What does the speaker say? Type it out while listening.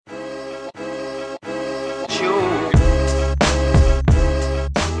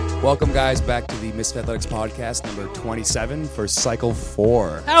Welcome, guys, back to the Misfit Athletics podcast, number 27 for Cycle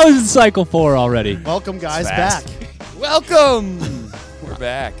 4. How is it Cycle 4 already? Welcome, guys, Fast. back. Welcome! We're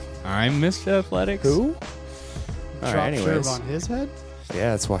back. I'm Misfit Athletics. Who? All Drop right, anyways. serve on his head? Yeah,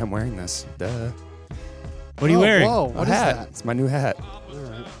 that's why I'm wearing this. Duh. What are you wearing? Whoa, A what is hat. that? It's my new hat. All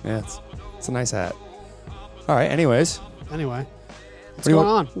right. Yeah, it's a nice hat. All right, anyways. Anyway, what's What do you going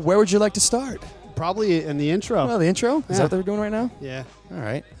want- on? Where would you like to start? Probably in the intro. Oh, the intro? Is Yeah. that what we're doing right now? Yeah. All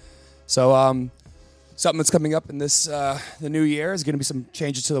right. So, something that's coming up in this the new year is going to be some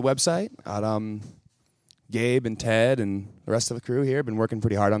changes to the website. Gabe and Ted and the rest of the crew here have been working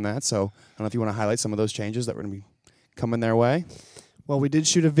pretty hard on that. So, I don't know if you want to highlight some of those changes that are going to be coming their way. Well, we did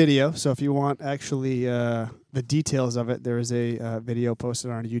shoot a video, so if you want actually the details of it, there is a video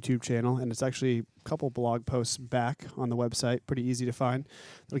posted on our YouTube channel, and it's actually a couple blog posts back on the website. Pretty easy to find.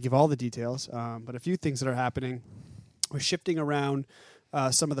 It'll give all the details. But a few things that are happening. We're shifting around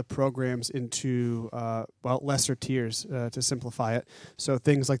some of the programs into, lesser tiers to simplify it. So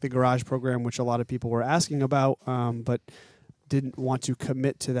things like the Garage program, which a lot of people were asking about, but didn't want to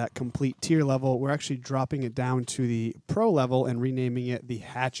commit to that complete tier level, we're actually dropping it down to the pro level and renaming it the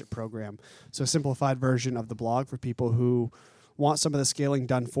Hatchet program. So a simplified version of the blog for people who want some of the scaling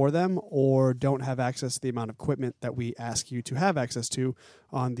done for them or don't have access to the amount of equipment that we ask you to have access to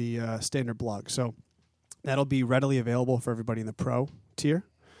on the standard blog. So that'll be readily available for everybody in the pro tier.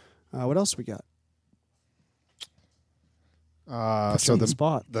 What else we got? Put you on the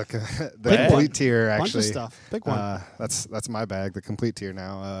spot. The Big complete one. tier Bunch of actually. stuff. Big one. That's my bag. The complete tier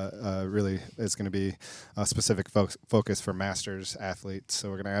now really is going to be a specific focus for Masters athletes. So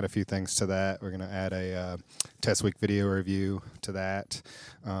we're going to add a few things to that. We're going to add a test week video review to that.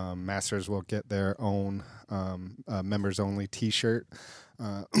 Masters will get their own members only T-shirt.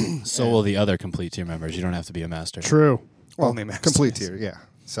 So will the other complete tier members. You don't have to be a master. True. Well, Only Masters. complete tier, yeah.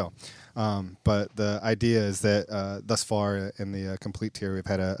 So, but the idea is that thus far in the complete tier, we've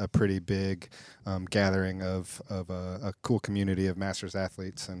had a pretty big gathering of a cool community of Masters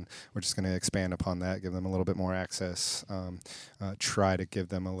athletes, and we're just going to expand upon that, give them a little bit more access, try to give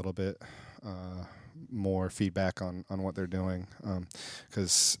them a little bit more feedback on what they're doing,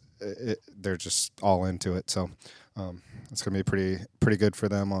 because they're just all into it. So it's going to be pretty good for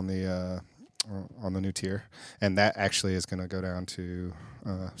them on the new tier, and that actually is going to go down to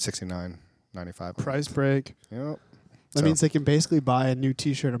 $69.95 Price break. Yep. That means they can basically buy a new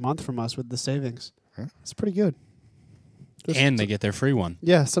T-shirt a month from us with the savings. Huh? It's pretty good. And they get their free one.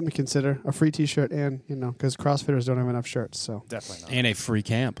 Yeah, something to consider. A free T-shirt, and because CrossFitters don't have enough shirts, so Definitely not. And a free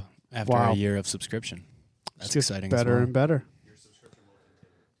camp after Wow. a year of subscription. That's it's just exciting better as well. and better.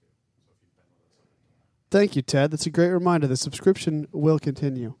 Thank you, Ted. That's a great reminder. The subscription will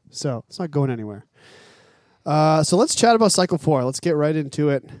continue, so it's not going anywhere. So let's chat about Cycle 4. Let's get right into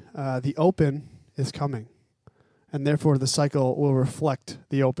it. The Open is coming, and therefore the cycle will reflect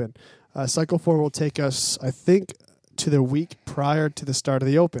the Open. Cycle 4 will take us, I think, to the week prior to the start of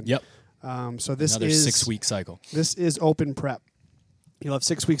the Open. Yep. So this Another is 6-week cycle. This is Open prep. You'll have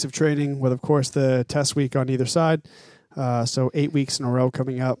 6 weeks of training with, of course, the test week on either side. So 8 weeks in a row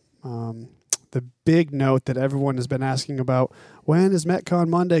coming up. The big note that everyone has been asking about, when is Metcon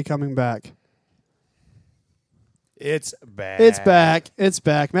Monday coming back? It's back. It's back. It's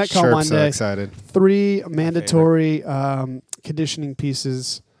back. Metcon Sure, so Monday. excited. 3 mandatory conditioning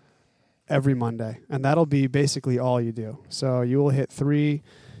pieces every Monday. And that'll be basically all you do. So you will hit 3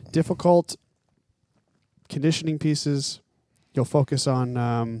 difficult conditioning pieces. You'll focus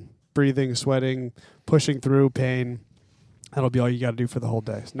on breathing, sweating, pushing through, pain. That'll be all you got to do for the whole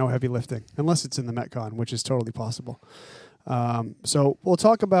day. No heavy lifting, unless it's in the Metcon, which is totally possible. So we'll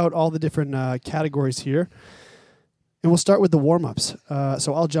talk about all the different categories here. And we'll start with the warm-ups.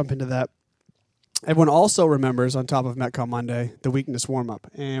 So I'll jump into that. Everyone also remembers, on top of Metcon Monday, the weakness warm-up.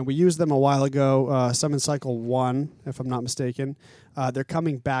 And we used them a while ago, some in Cycle 1, if I'm not mistaken. They're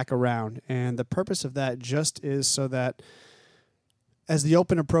coming back around. And the purpose of that just is so that as the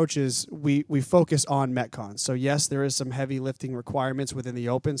Open approaches, we focus on Metcon. So yes, there is some heavy lifting requirements within the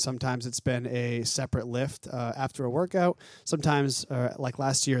Open. Sometimes it's been a separate lift after a workout. Sometimes, like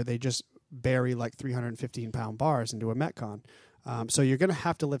last year, they just bury like 315-pound bars into a Metcon. So you're going to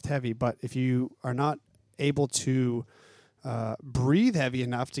have to lift heavy, but if you are not able to breathe heavy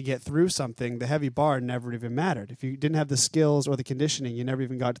enough to get through something, the heavy bar never even mattered. If you didn't have the skills or the conditioning, you never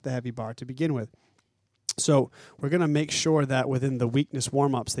even got to the heavy bar to begin with. So we're going to make sure that within the weakness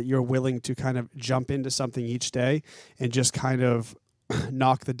warm-ups that you're willing to kind of jump into something each day and just kind of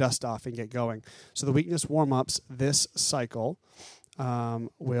knock the dust off and get going. So the weakness warm-ups this cycle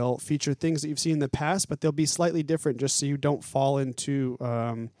will feature things that you've seen in the past, but they'll be slightly different just so you don't fall into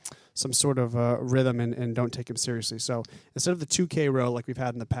some sort of rhythm and don't take them seriously. So instead of the 2K row like we've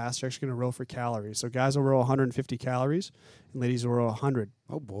had in the past, you're actually going to row for calories. So guys will row 150 calories, and ladies will row 100.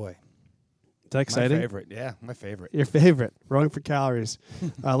 Oh, boy. Is that exciting? My favorite. Yeah, my favorite. Your favorite, rowing for calories.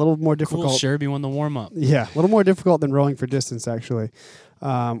 A little more difficult. Cool. Sherby won the warm up. Yeah, a little more difficult than rowing for distance, actually.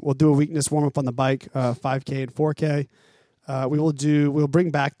 We'll do a weakness warm-up on the bike, 5K and 4K. We'll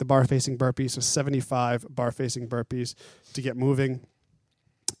bring back the bar-facing burpees, so 75 bar-facing burpees to get moving.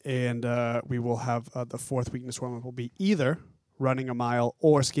 And we will have the fourth weakness warm-up will be either running a mile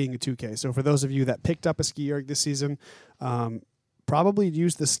or skiing a 2K. So for those of you that picked up a ski erg this season, probably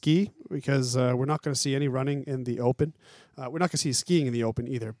use the ski because we're not going to see any running in the open. We're not going to see skiing in the open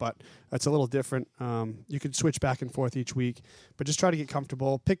either, but it's a little different. You could switch back and forth each week, but just try to get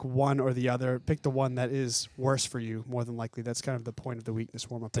comfortable. Pick one or the other. Pick the one that is worse for you, more than likely. That's kind of the point of the weakness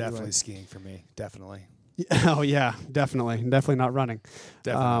warm-up. Definitely anyway. skiing for me. Definitely. Oh, yeah, definitely. Definitely not running.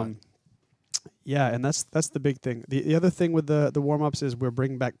 Definitely not. Yeah, and that's the big thing. The other thing with the warm-ups is we're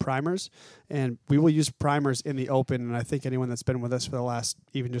bringing back primers, and we will use primers in the open, and I think anyone that's been with us for the last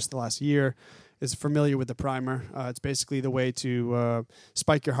year is familiar with the primer. It's basically the way to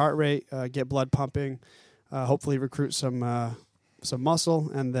spike your heart rate, get blood pumping, hopefully recruit some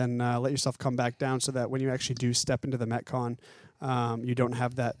muscle, and then let yourself come back down so that when you actually do step into the Metcon, you don't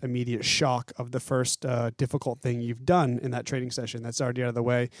have that immediate shock of the first difficult thing you've done in that training session. That's already out of the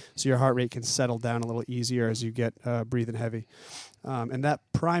way, so your heart rate can settle down a little easier as you get breathing heavy. And that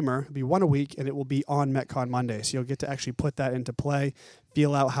primer will be one a week, and it will be on Metcon Monday. So you'll get to actually put that into play,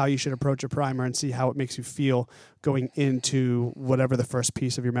 feel out how you should approach a primer, and see how it makes you feel going into whatever the first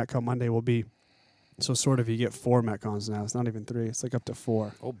piece of your Metcon Monday will be. So sort of you get 4 Metcons now. It's not even 3. It's like up to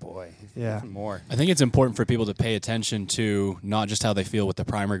 4. Oh, boy. Yeah. Even more. I think it's important for people to pay attention to not just how they feel with the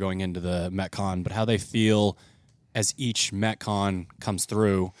primer going into the Metcon, but how they feel as each Metcon comes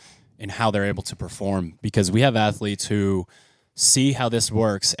through and how they're able to perform. Because we have athletes who see how this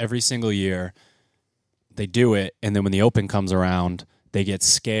works every single year. They do it, and then when the open comes around, they get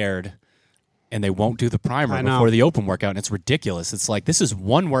scared and they won't do the primer before the open workout, and it's ridiculous. It's like, this is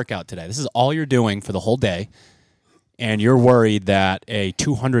one workout today. This is all you're doing for the whole day, and you're worried that a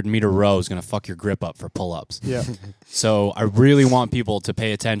 200-meter row is going to fuck your grip up for pull-ups. Yeah. So I really want people to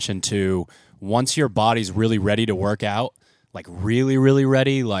pay attention to, once your body's really ready to work out, like really, really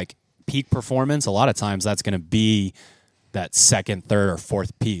ready, like peak performance, a lot of times that's going to be that second, third, or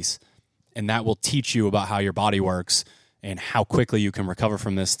fourth piece, and that will teach you about how your body works and how quickly you can recover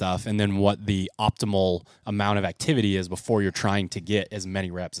from this stuff, and then what the optimal amount of activity is before you're trying to get as many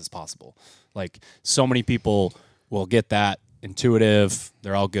reps as possible. Like, so many people will get that intuitive,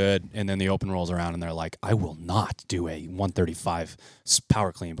 they're all good, and then the open rolls around and they're like, I will not do a 135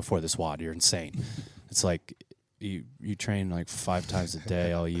 power clean before this WOD. You're insane. It's like, you train like 5 times a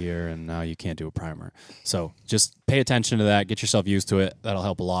day all year, and now you can't do a primer. So just pay attention to that. Get yourself used to it. That'll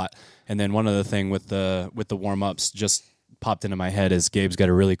help a lot. And then one other thing with the warm-ups just popped into my head is Gabe's got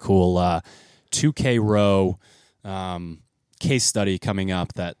a really cool 2K row case study coming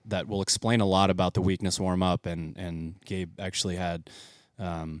up that will explain a lot about the weakness warm-up. And Gabe actually had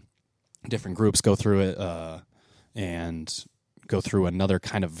different groups go through it and go through another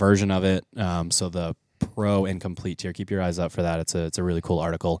kind of version of it. So the pro and complete tier, keep your eyes out for that. It's a really cool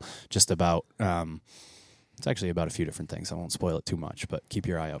article just about it's actually about a few different things. I won't spoil it too much, but keep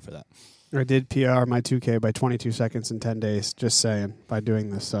your eye out for that. I did PR my 2K by 22 seconds in 10 days, just saying, by doing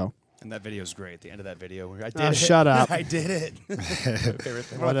this. So. And that video is great. At the end of that video, I did it. Shut up. I did it. Favorite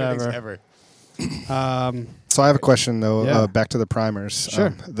thing. Whatever. Ever. So I have a question, though, Yeah. back to the primers. Sure.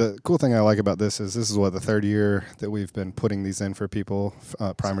 The cool thing I like about this is what, the third year that we've been putting these in for people,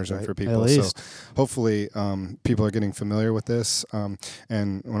 primers in for people. At least. So hopefully people are getting familiar with this.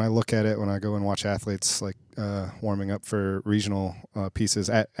 And when I look at it, when I go and watch athletes like warming up for regional pieces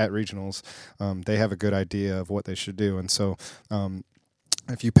at regionals, they have a good idea of what they should do. And so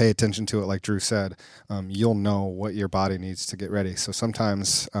if you pay attention to it, like Drew said, you'll know what your body needs to get ready. So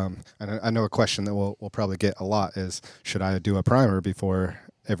sometimes, and I know a question that we'll probably get a lot is, should I do a primer before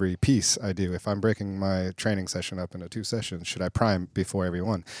every piece I do? If I'm breaking my training session up into 2 sessions, should I prime before every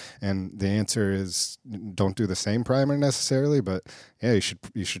one? And the answer is, don't do the same primer necessarily, but yeah,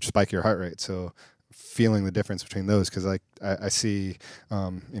 you should spike your heart rate. So feeling the difference between those, because like I see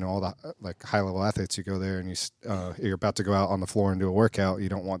all the like high level athletes, you go there and you're about to go out on the floor and do a workout. You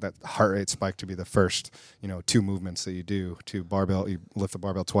don't want that heart rate spike to be the first 2 movements that you do. To barbell, you lift the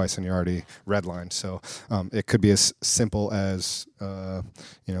barbell twice and you're already redlined. So it could be as simple as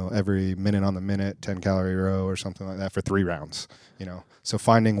every minute on the minute 10 calorie row or something like that for 3 rounds. So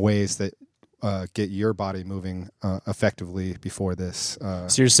finding ways that get your body moving effectively before this.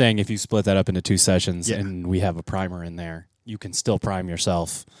 So you're saying if you split that up into 2 sessions Yeah. and we have a primer in there, you can still prime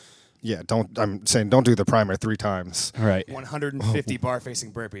yourself. Yeah, I'm saying don't do the primer 3 times. Right. 150 bar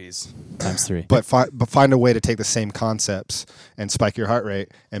facing burpees. Times 3. But find a way to take the same concepts and spike your heart rate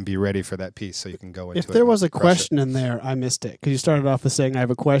and be ready for that piece so you can go into it. If there was a and crush question in there, I missed it because you started off with saying I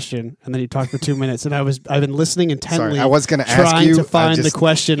have a question, and then you talked for 2 minutes, and I've been listening intently. Sorry, I was gonna ask trying you, to I find the just-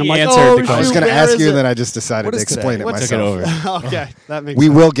 question. I'm He like, answered oh, the it. I was shoot, going to where ask is you, it? and then I just decided What to is explain today? it What took it myself. over? Okay, that makes We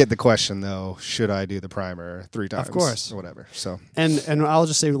sense. will get the question though. Should I do the primer 3 times? course. or whatever. So And I'll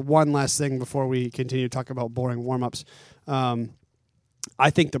just say one last thing before we continue to talk about boring warm-ups. I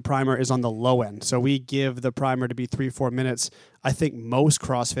think the primer is on the low end. So we give the primer to be 3-4 minutes. I think most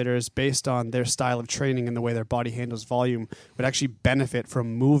CrossFitters, based on their style of training and the way their body handles volume, would actually benefit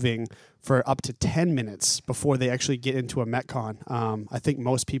from moving for up to 10 minutes before they actually get into a Metcon. I think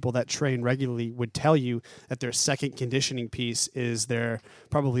most people that train regularly would tell you that their second conditioning piece is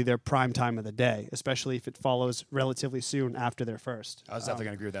probably their prime time of the day, especially if it follows relatively soon after their first. I was definitely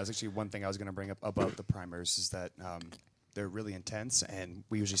going to agree with that. That's actually one thing I was going to bring up about the primers is that they're really intense, and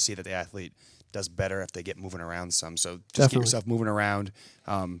we usually see that the athlete does better if they get moving around some. So just Definitely. get yourself moving around,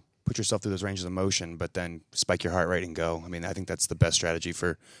 put yourself through those ranges of motion, but then spike your heart rate and go. I mean, I think that's the best strategy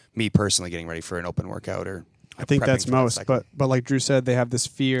for me personally getting ready for an open workout or I think prepping that's for that most, cycle. but like Drew said, they have this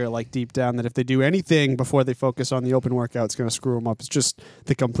fear, like deep down, that if they do anything before they focus on the open workout, it's going to screw them up. It's just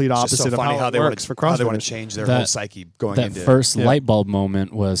the complete It's opposite just so of funny how it they works for how they want CrossFit. to change their That- whole psyche going That into first Yeah. light bulb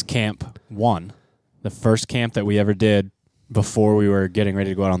moment was camp 1. The first camp that we ever did before we were getting ready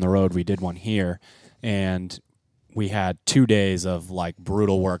to go out on the road, we did one here, and we had 2 days of like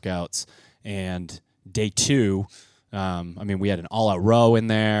brutal workouts. And day 2, we had an all-out row in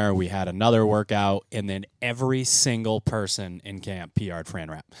there. We had another workout, and then every single person in camp PR'd Fran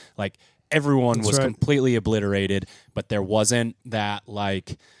Rap. Like everyone That's was right. completely obliterated, but there wasn't that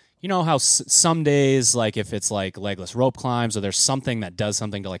like. You know how some days, like if it's like legless rope climbs or there's something that does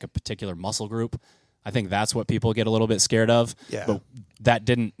something to like a particular muscle group, I think that's what people get a little bit scared of. Yeah. But that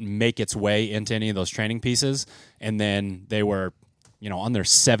didn't make its way into any of those training pieces. And then they were, on their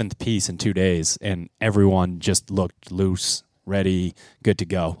 7th piece in 2 days, and everyone just looked loose, ready, good to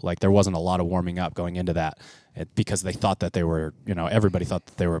go. Like there wasn't a lot of warming up going into that because they thought that they were, everybody thought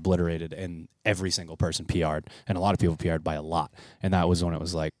that they were obliterated, and every single person PR'd, and a lot of people PR'd by a lot. And that was when it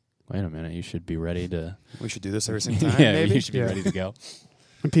was like, wait a minute, you should be ready to. we should do this every single time. Yeah, maybe you should be Yeah. ready to go.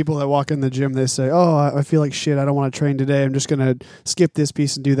 And people that walk in the gym, they say, oh, I feel like shit. I don't want to train today. I'm just going to skip this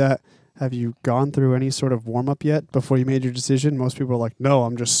piece and do that. Have you gone through any sort of warm-up yet before you made your decision? Most people are like, no,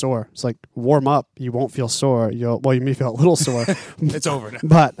 I'm just sore. It's like, warm up. You won't feel sore. You may feel a little sore. It's over now.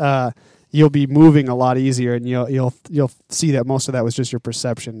 But you'll be moving a lot easier, and you'll see that most of that was just your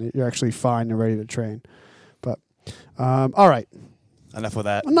perception. You're actually fine and ready to train. But all right, Enough with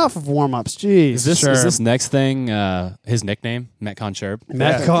that. enough of warm-ups. Jeez. Is this Sure. is this next thing his nickname, Metcon Sherb?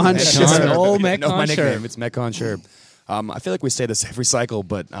 Metcon Metcon. Sherb. Oh, No, my Metcon nickname. Sherb. It's Metcon Sherb. I feel like we say this every cycle,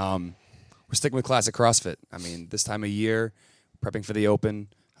 but we're sticking with classic CrossFit. I mean, this time of year, prepping for the Open,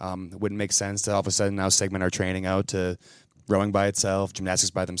 it wouldn't make sense to all of a sudden now segment our training out to rowing by itself, gymnastics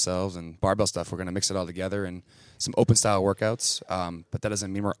by themselves, and barbell stuff. We're going to mix it all together and some open style workouts. But that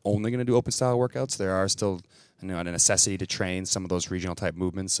doesn't mean we're only going to do open style workouts. There are still a necessity to train some of those regional type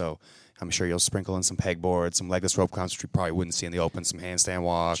movements. So I'm sure you'll sprinkle in some pegboards, some legless rope climbs, which we probably wouldn't see in the Open, some handstand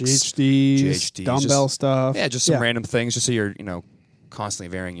walks. GHDs, dumbbell stuff. Yeah, just some random things, just so you're,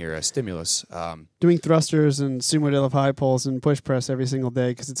 constantly varying your stimulus. Doing thrusters and sumo deadlift high pulls and push press every single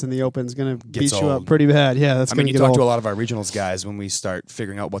day because it's in the open is going to beat Gets you up old. pretty bad. Yeah, that's I going mean, to you get talk old. to a lot of our regionals guys when we start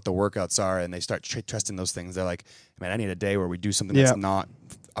figuring out what the workouts are, and they start testing those things. They're like, man, I need a day where we do something Yeah. that's not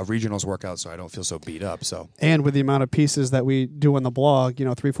a regionals workout, so I don't feel so beat up. So And with the amount of pieces that we do on the blog,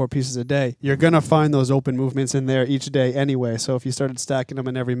 3-4 pieces a day, you're going to find those open movements in there each day anyway. So if you started stacking them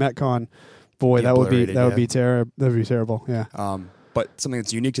in every Metcon, boy, Be that would be obliterated, that'd be terrible. Yeah. But something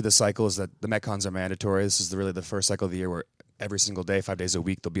that's unique to this cycle is that the Metcons are mandatory. This is really the first cycle of the year where every single day, 5 days a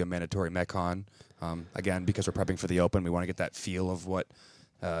week, there'll be a mandatory Metcon. Again, because we're prepping for the Open, we want to get that feel of what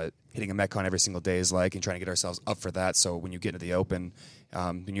hitting a Metcon every single day is like, and trying to get ourselves up for that. So when you get into the open,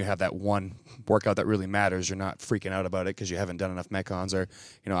 and you have that one workout that really matters, you're not freaking out about it because you haven't done enough Metcons, or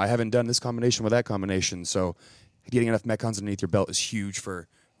I haven't done this combination with that combination. So getting enough Metcons underneath your belt is huge for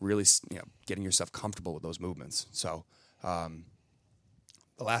really getting yourself comfortable with those movements. So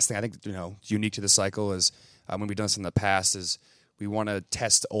the last thing I think unique to the cycle is when we've done this in the past is we want to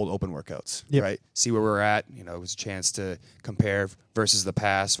test old open workouts, right? See where we're at. It was a chance to compare versus the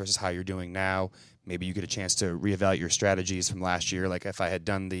past versus how you're doing now. Maybe you get a chance to reevaluate your strategies from last year. Like if I had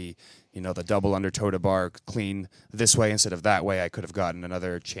done the double under toe to bar clean this way instead of that way, I could have gotten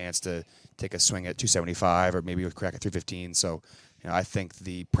another chance to take a swing at 275 or maybe crack at 315. So, I think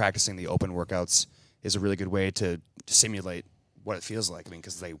practicing the open workouts is a really good way to simulate what it feels like.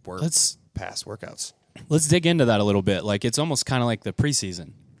 Because they work past workouts. Let's dig into that a little bit. Like it's almost kind of like the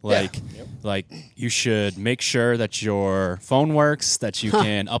preseason. Like you should make sure that your phone works, that you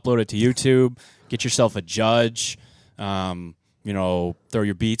can upload it to YouTube, get yourself a judge, throw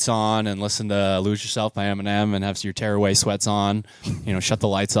your beats on and listen to Lose Yourself by Eminem and have your tearaway sweats on, shut the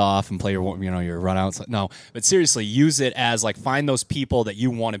lights off and play your run outs. No, but seriously, use it as like find those people that you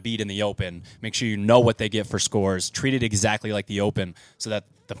want to beat in the open. Make sure you know what they get for scores. Treat it exactly like the open so that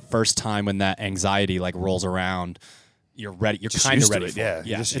the first time when that anxiety like rolls around, you're ready. You're kind of ready for it.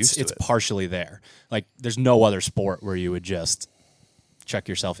 Yeah, it's partially there. Like there's no other sport where you would just check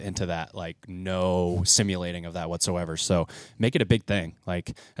yourself into that, like no simulating of that whatsoever. So make it a big thing,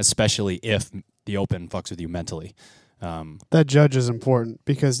 like especially if the open fucks with you mentally. That judge is important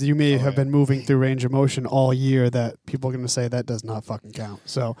because you may have been moving through range of motion all year that people are going to say that does not fucking count.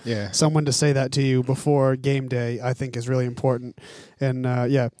 So someone to say that to you before game day, I think is really important. And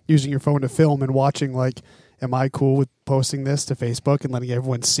using your phone to film and watching like, am I cool with posting this to Facebook and letting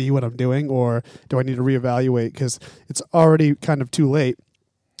everyone see what I'm doing, or do I need to reevaluate because it's already kind of too late?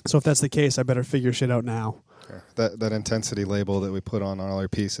 So if that's the case, I better figure shit out now. That intensity label that we put on all our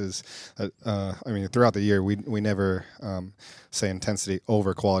pieces, throughout the year, we never say intensity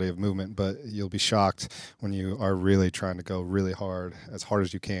over quality of movement, but you'll be shocked when you are really trying to go really hard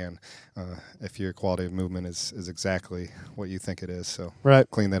as you can, if your quality of movement is exactly what you think it is. So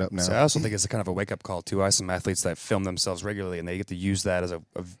clean that up now. So I also think it's a kind of a wake-up call, too. I have some athletes that film themselves regularly, and they get to use that as a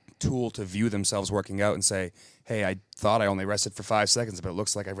tool to view themselves working out and say, hey, I thought I only rested for 5 seconds, but it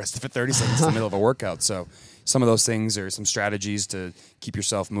looks like I rested for 30 seconds in the middle of a workout. So some of those things are some strategies to keep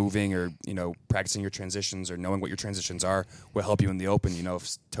yourself moving, or, practicing your transitions or knowing what your transitions are will help you in the open.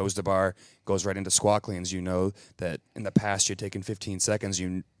 If toes to bar goes right into squat cleans, that in the past you're taking 15 seconds,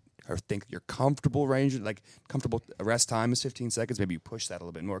 or think your comfortable range, like comfortable rest time is 15 seconds. Maybe you push that a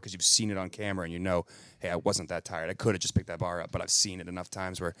little bit more because you've seen it on camera and hey, I wasn't that tired. I could have just picked that bar up, but I've seen it enough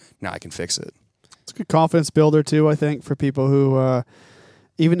times where now I can fix it. It's a good confidence builder too, I think, for people who,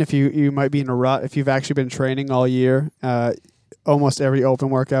 even if you might be in a rut, if you've actually been training all year, almost every open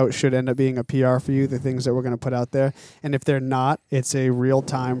workout should end up being a PR for you, the things that we're going to put out there. And if they're not, it's a real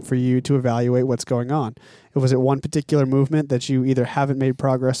time for you to evaluate what's going on. Was it one particular movement that you either haven't made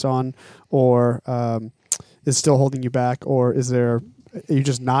progress on or is still holding you back, or are you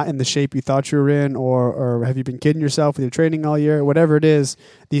just not in the shape you thought you were in, or have you been kidding yourself with your training all year? Whatever it is,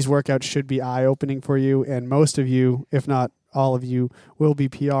 these workouts should be eye-opening for you, and most of you, if not all of you, will be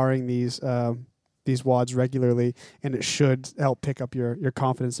PRing these WODs regularly, and it should help pick up your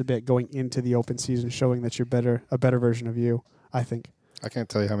confidence a bit going into the open season, showing that you're a better version of you, I think. I can't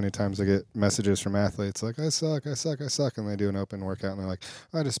tell you how many times I get messages from athletes like, I suck, and they do an open workout, and they're like,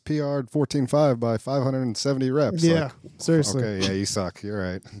 I just PR'd 14.5 by 570 reps. Yeah, like, seriously. Okay, yeah, you suck. You're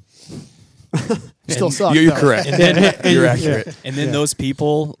right. You still suck. You're correct. You're accurate. Yeah. And then those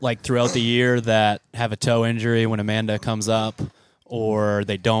people, like throughout the year, that have a toe injury when Amanda comes up, or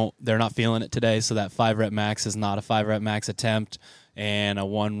they're not feeling it today, so that 5 rep max is not a 5 rep max attempt, and a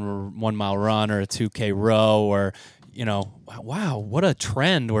 1 mile run or a 2K row, or wow, what a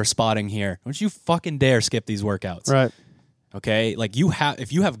trend we're spotting here. Don't you fucking dare skip these workouts. Right. Okay? Like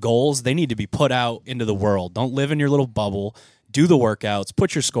if you have goals, they need to be put out into the world. Don't live in your little bubble. Do the workouts,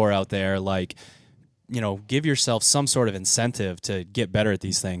 put your score out there, give yourself some sort of incentive to get better at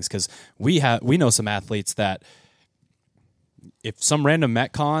these things, cuz we know some athletes that if some random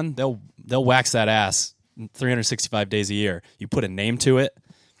Metcon, they'll wax that ass 365 days a year. You put a name to it,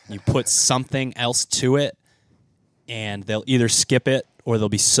 you put something else to it, and they'll either skip it or they'll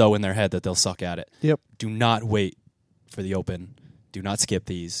be so in their head that they'll suck at it. Yep. Do not wait for the open. Do not skip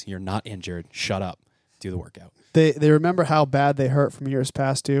these. You're not injured. Shut up. Do the workout. They remember how bad they hurt from years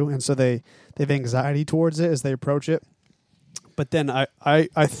past too, and so they have anxiety towards it as they approach it. But then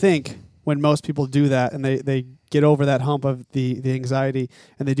I think when most people do that and they get over that hump of the anxiety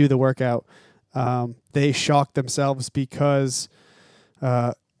and they do the workout, they shock themselves because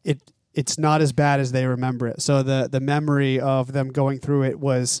it's not as bad as they remember it. So the memory of them going through it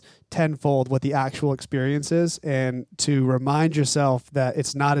was tenfold what the actual experience is. And to remind yourself that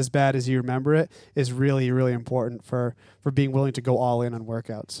it's not as bad as you remember it is really, really important for being willing to go all in on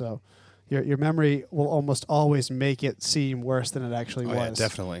workouts. So your memory will almost always make it seem worse than it actually was. Yeah,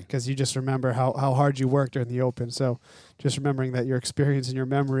 definitely. Because you just remember how hard you worked during the Open. So just remembering that your experience and your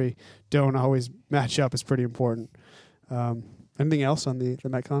memory don't always match up is pretty important. Anything else on the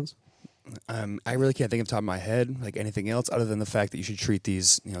Metcons? I really can't think of the top of my head like anything else other than the fact that you should treat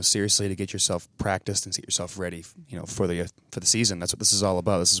these seriously to get yourself practiced and get yourself ready for the season. That's what this is all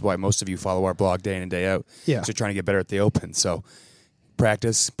about. This is why most of you follow our blog day in and day out. Yeah, so you're trying to get better at the Open. So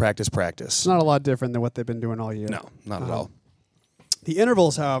practice. It's not a lot different than what they've been doing all year. No, not at all. The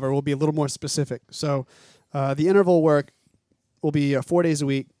intervals, however, will be a little more specific. So the interval work will be 4 days a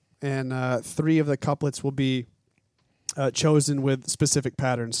week, and 3 of the couplets will be chosen with specific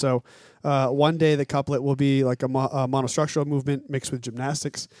patterns. So one day the couplet will be like a monostructural movement mixed with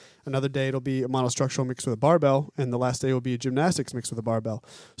gymnastics. Another day it'll be a monostructural mixed with a barbell. And the last day will be a gymnastics mixed with a barbell.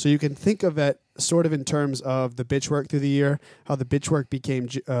 So you can think of it sort of in terms of the bitch work through the year, how the bitch work became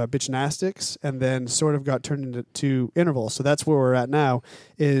bitchnastics and then sort of got turned into intervals. So that's where we're at now,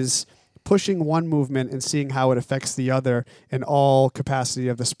 is pushing one movement and seeing how it affects the other in all capacity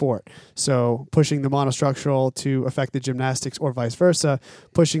of the sport. So pushing the monostructural to affect the gymnastics or vice versa,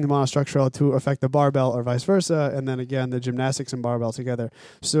 pushing the monostructural to affect the barbell or vice versa, and then again the gymnastics and barbell together.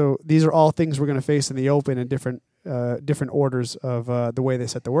 So these are all things we're going to face in the Open in different orders of the way they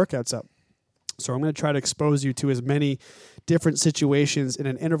set the workouts up. So I'm going to try to expose you to as many different situations in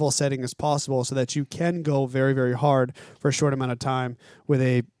an interval setting as possible so that you can go very, very hard for a short amount of time with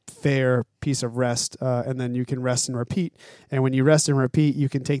a fair piece of rest, and then you can rest and repeat. And when you rest and repeat, you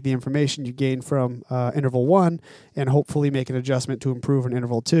can take the information you gain from interval 1 and hopefully make an adjustment to improve in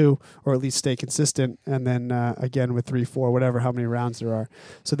interval 2, or at least stay consistent. And then again with 3, 4, whatever, how many rounds there are.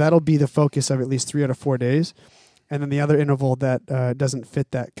 So that'll be the focus of at least 3 out of 4 days. And then the other interval that doesn't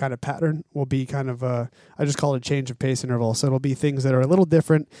fit that kind of pattern will be kind of I just call it a change of pace interval. So it'll be things that are a little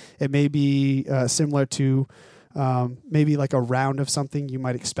different. It may be similar to maybe like a round of something you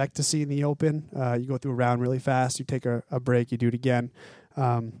might expect to see in the Open. You go through a round really fast, you take a break, you do it again.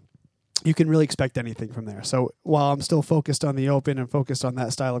 You can really expect anything from there. So while I'm still focused on the Open and focused on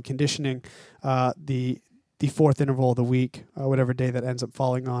that style of conditioning, the fourth interval of the week, whatever day that ends up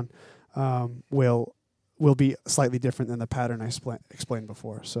falling on, will be slightly different than the pattern I explained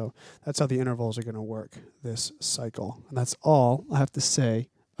before. So that's how the intervals are going to work this cycle. And that's all I have to say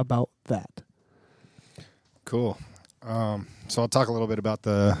about that. Cool. So I'll talk a little bit about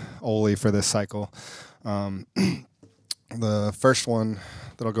the OLE for this cycle. The first one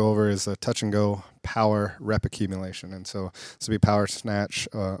that I'll go over is a touch and go power rep accumulation. And so this will be power snatch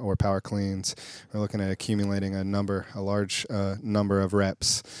or power cleans. We're looking at accumulating a large number of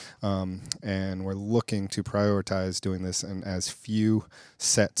reps. And we're looking to prioritize doing this in as few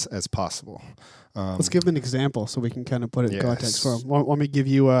sets as possible. Let's give an example so we can kind of put it in context for them. Let me give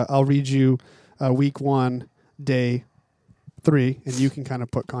you, I'll read you week 1, day 3, and you can kind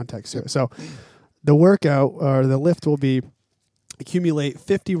of put context to it. So the workout or the lift will be accumulate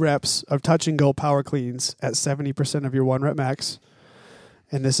 50 reps of touch and go power cleans at 70% of your 1 rep max.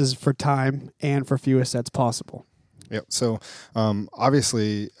 And this is for time and for fewest sets possible. Yep. So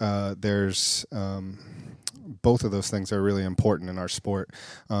obviously there's both of those things are really important in our sport.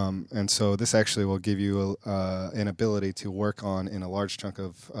 And so this actually will give you an ability to work on in a large chunk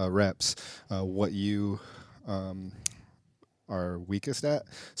of reps what you are weakest at.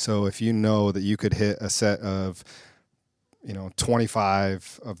 So if you know that you could hit a set of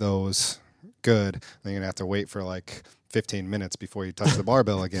 25 of those good, then you're going to have to wait for like 15 minutes before you touch the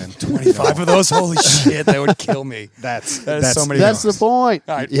barbell again. 25 of those? Holy shit, that would kill me. That's so many. That's the point.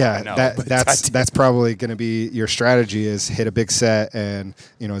 That's probably going to be your strategy, is hit a big set and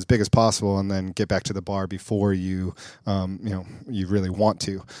as big as possible, and then get back to the bar before you you really want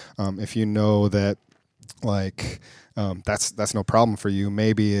to. If you know that that's no problem for you.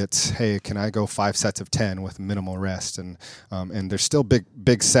 Maybe it's, hey, can I go 5 sets of 10 with minimal rest? And there's still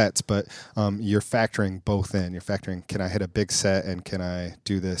big sets, but you're factoring both in. You're factoring, can I hit a big set and can I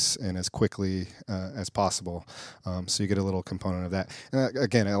do this in as quickly as possible? So you get a little component of that. And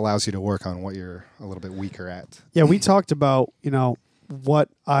again, it allows you to work on what you're a little bit weaker at. Yeah, we talked about, what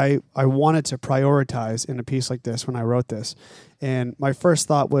I wanted to prioritize in a piece like this when I wrote this. And my first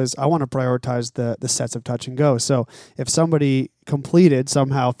thought was I want to prioritize the sets of touch and go. So if somebody completed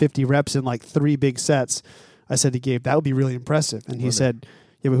somehow 50 reps in like 3 big sets, I said to Gabe, that would be really impressive. And he Would it? said,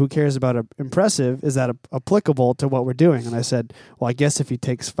 yeah, but who cares about impressive? Is that applicable to what we're doing? And I said, well, I guess if he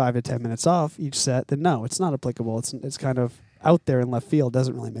takes 5 to 10 minutes off each set, then no, it's not applicable. It's kind of out there in left field.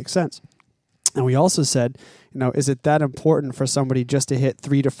 Doesn't really make sense. And we also said, is it that important for somebody just to hit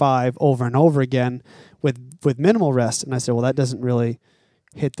 3 to 5 over and over again with minimal rest? And I said, well, that doesn't really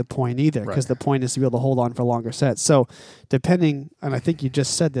hit the point either, because the point is to be able to hold on for longer sets. So depending, and I think you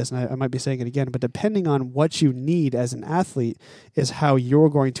just said this, and I might be saying it again, but depending on what you need as an athlete is how you're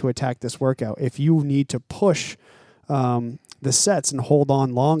going to attack this workout. If you need to push the sets and hold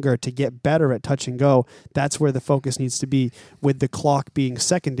on longer to get better at touch and go, that's where the focus needs to be, with the clock being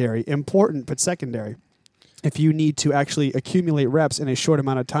secondary, important but secondary. If you need to actually accumulate reps in a short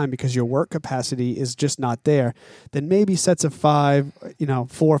amount of time because your work capacity is just not there, then maybe sets of 5,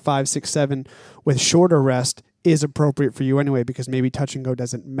 4, 5, 6, 7 with shorter rest is appropriate for you anyway, because maybe touch and go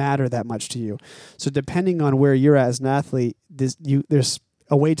doesn't matter that much to you. So depending on where you're at as an athlete, there's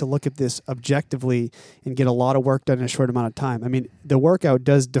a way to look at this objectively and get a lot of work done in a short amount of time. I mean, the workout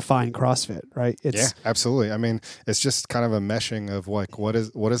does define CrossFit, right? Yeah, absolutely. I mean, it's just kind of a meshing of like what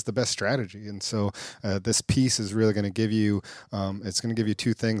is the best strategy, and so this piece is really going to give you. It's going to give you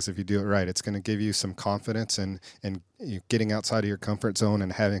two things if you do it right. It's going to give you some confidence and getting outside of your comfort zone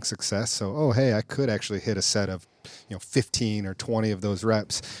and having success. So, oh, hey, I could actually hit a set of 15 or 20 of those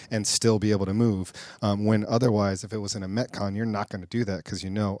reps and still be able to move. When otherwise, if it was in a Metcon, you're not going to do that because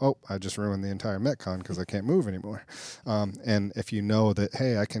I just ruined the entire Metcon because I can't move anymore. And if you know that,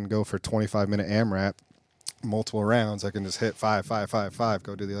 hey, I can go for 25-minute AMRAP, multiple rounds, I can just hit 5, 5, 5, 5,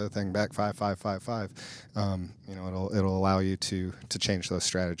 go do the other thing back 5, 5, 5, 5. It'll allow you to change those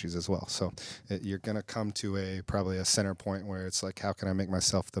strategies as well. So you're going to come to probably a center point where it's like, how can I make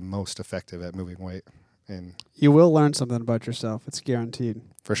myself the most effective at moving weight? And you will learn something about yourself. It's guaranteed.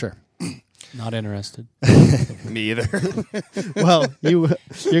 For sure. Not interested. Me either. Well, you're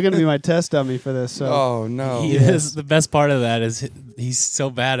going to be my test dummy for this. So Oh, no. He is. The best part of that is he's so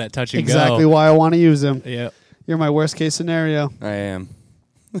bad at touch and exactly go. why I want to use him. Yeah. You're my worst case scenario. I am.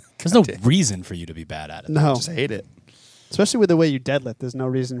 There's no reason for you to be bad at it. No. I just hate it. Especially with the way you deadlift, there's no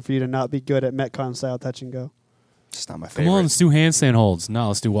reason for you to not be good at Metcon style touch and go. It's not my Come favorite. on, let's do handstand holds. No,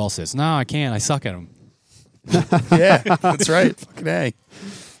 let's do wall sits. No, I can't. I suck at them. Yeah, that's right. Fucking A.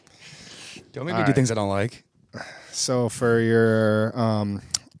 Don't make me All do right. things I don't like. So for your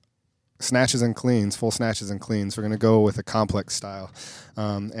snatches and cleans, full snatches and cleans, we're going to go with a complex style.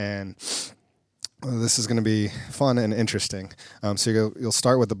 And this is going to be fun and interesting. So you'll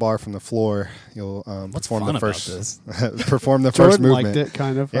start with the bar from the floor. You'll What's perform fun the about first this? perform the Jordan first movement. liked it,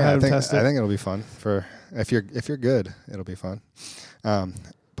 kind of. I Yeah, had I him think test it. it'll be fun for if you're good, it'll be fun.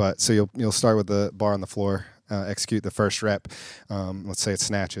 But so you'll start with the bar on the floor. Execute the first rep. Let's say it's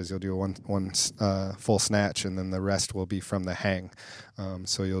snatches. You'll do one full snatch, and then the rest will be from the hang.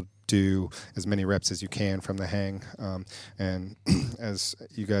 So you'll do as many reps as you can from the hang. And as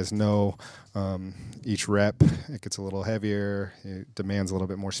you guys know, each rep, it gets a little heavier. It demands a little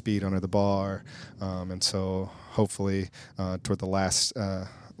bit more speed under the bar. And so hopefully toward the last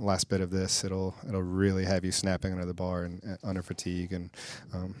bit of this, it'll really have you snapping under the bar and under fatigue, and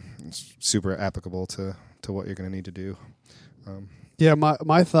it's super applicable to what you're going to need to do. Yeah,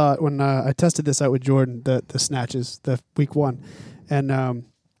 my thought when I tested this out with Jordan, the snatches, the week 1, and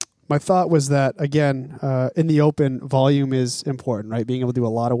my thought was that, again, in the open, volume is important, right? Being able to do a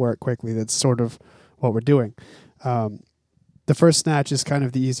lot of work quickly, that's sort of what we're doing. The first snatch is kind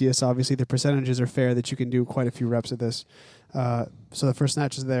of the easiest. Obviously, the percentages are fair that you can do quite a few reps of this. So the first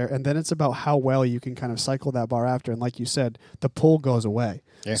snatch is there, and then it's about how well you can kind of cycle that bar after. And like you said, the pull goes away.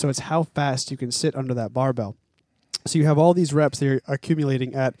 Yeah. So it's how fast you can sit under that barbell. So you have all these reps that are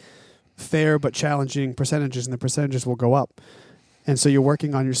accumulating at fair but challenging percentages, and the percentages will go up. And so you're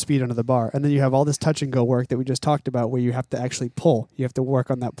working on your speed under the bar. And then you have all this touch and go work that we just talked about where you have to actually pull. You have to work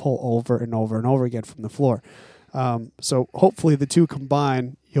on that pull over and over and over again from the floor. So hopefully the two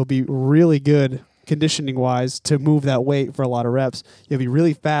combine, you'll be really good conditioning-wise to move that weight for a lot of reps. You'll be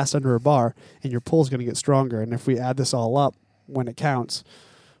really fast under a bar, and your pull is going to get stronger. And if we add this all up when it counts,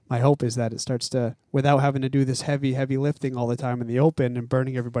 my hope is that it starts to, without having to do this heavy lifting all the time in the open and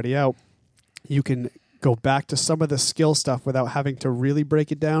burning everybody out, you can go back to some of the skill stuff without having to really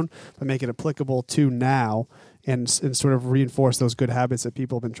break it down, but make it applicable to now and sort of reinforce those good habits that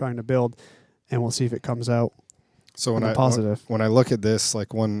people have been trying to build. And we'll see if it comes out. So On the positive. when I look at this,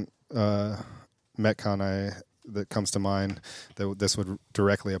 like one Metcon that comes to mind that this would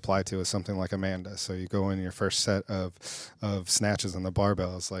directly apply to is something like Amanda. So you go in your first set of snatches on the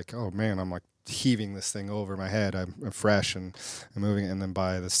barbell. It's like, oh man, I'm like heaving this thing over my head. I'm fresh and I'm moving it. And then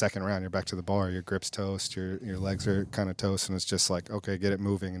by the second round, you're back to the bar. Your grip's toast. Your legs are kind of toast. And it's just like, okay, get it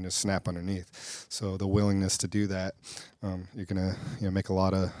moving and just snap underneath. So the willingness to do that, you're going to make a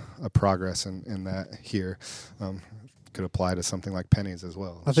lot of progress in that here. Could apply to something like pennies as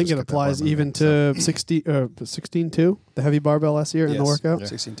well. I think it applies even to 16-2, the heavy barbell last year in the workout. Yeah.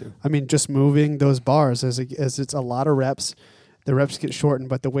 16-2. I mean, just moving those bars as it's a lot of reps. The reps get shortened,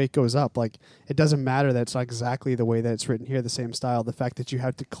 but the weight goes up. Like, it doesn't matter that it's not exactly the way that it's written here, the same style. The fact that you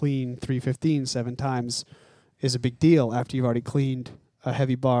have to clean 315 7 times is a big deal after you've already cleaned a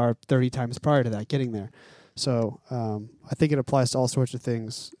heavy bar 30 times prior to that, getting there. So I think it applies to all sorts of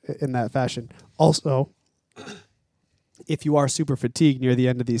things in that fashion. Also, if you are super fatigued near the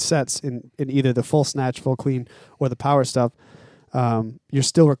end of these sets in either the full snatch, full clean, or the power stuff, you're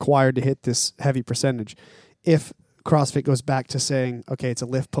still required to hit this heavy percentage. If CrossFit goes back to saying, okay, it's a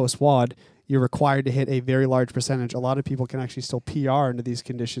lift post WOD, you're required to hit a very large percentage. A lot of people can actually still PR into these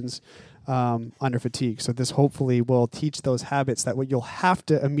conditions under fatigue. So this hopefully will teach those habits that what you'll have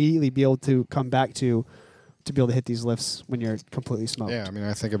to immediately be able to come back to be able to hit these lifts when you're completely smoked. Yeah, I mean,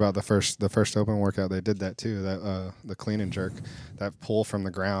 I think about the first open workout, they did that too. That the clean and jerk, that pull from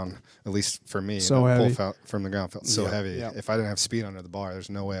the ground, at least for me, so that heavy. pull from the ground felt so heavy. Yeah. If I didn't have speed under the bar, there's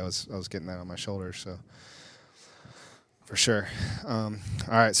no way I was getting that on my shoulders. So. For sure. All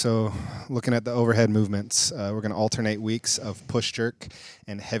right, so looking at the overhead movements, we're going to alternate weeks of push jerk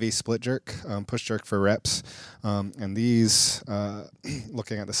and heavy split jerk. Push jerk for reps, and these,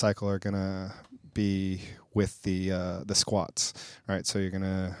 looking at the cycle, are going to be with the squats. All right, so you're going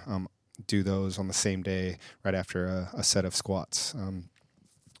to do those on the same day right after a set of squats.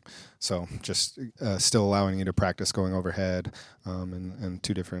 So just still allowing you to practice going overhead in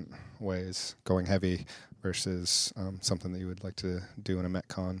two different ways, going heavy versus something that you would like to do in a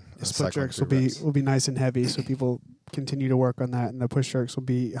Metcon. Split jerks will be nice and heavy, so people continue to work on that, and the push jerks will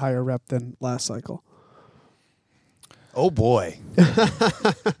be higher rep than last cycle. Oh boy.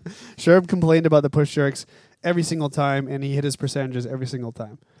 Sherb complained about the push jerks every single time, and he hit his percentages every single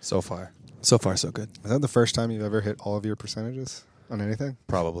time. So far, so good. Is that the first time you've ever hit all of your percentages on anything?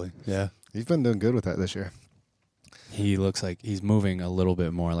 Probably. Yeah. You've been doing good with that this year. He looks like he's moving a little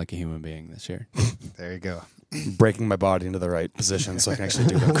bit more like a human being this year. There you go. Breaking my body into the right position so I can actually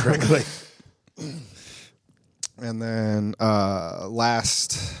do them correctly. And then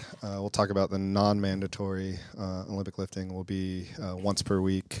last, we'll talk about the non-mandatory Olympic lifting. Will be once per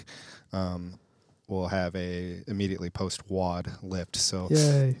week. We'll have a immediately post WOD lift. So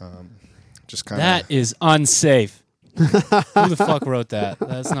Yay. just kind of That is unsafe. Who the fuck wrote that?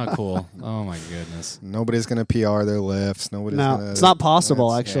 That's not cool. Oh my goodness. nobody's going to PR their lifts. Nobody's No, gonna, it's not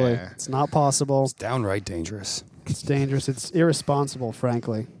possible, it's- actually. yeah. It's not possible. It's downright dangerous. It's dangerous. It's irresponsible,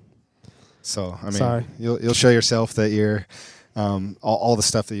 frankly. So I mean, Sorry. you'll show yourself that you're all the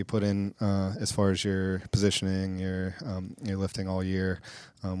stuff that you put in as far as your positioning, your lifting all year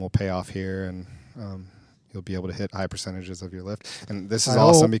will pay off here, and you'll be able to hit high percentages of your lift. And this is I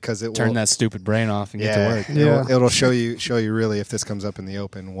awesome hope. because it Turn will, that stupid brain off and get to work. Yeah. It'll show you really, if this comes up in the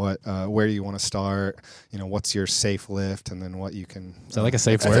open, what where you want to start. What's your safe lift, and then what you can. Is that like a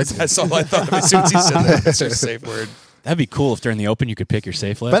safe word? That's all I thought of as soon as he said that. It's a safe word. That'd be cool if during the open you could pick your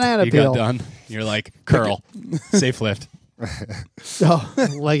safe lift. Banana you peel. got done. You're like, curl. Safe lift. Oh,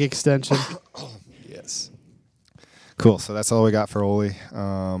 leg extension. Yes. Cool. So that's all we got for Oli.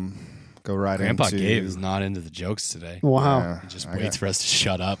 Go right Grandpa into. Gabe is not into the jokes today. Wow. Yeah, He just I waits got- for us to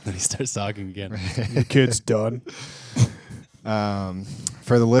shut up, then he starts talking again. Your kid's done.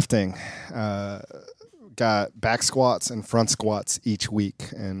 For the lifting, got back squats and front squats each week,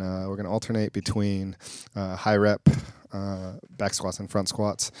 and we're going to alternate between high rep back squats and front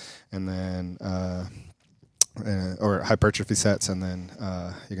squats, and then or hypertrophy sets, and then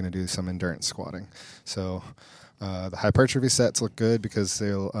you're going to do some endurance squatting. So the hypertrophy sets look good because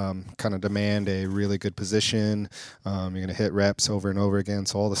they'll kind of demand a really good position. You're going to hit reps over and over again.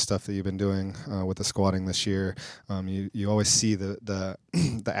 So all the stuff that you've been doing with the squatting this year, you always see the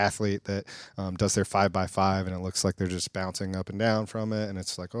the athlete that does their 5x5 and it looks like they're just bouncing up and down from it, and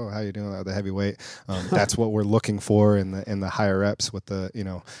it's like, oh, how you doing with the heavy weight? That's what we're looking for in the higher reps with the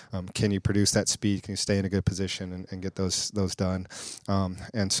can you produce that speed? Can you stay in a good position and get those done?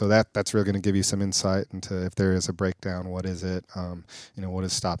 And so that's really going to give you some insight into if there is a breakdown, what is it? What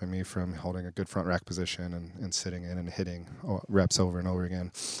is stopping me from holding a good front rack position and sitting in and hitting reps over and over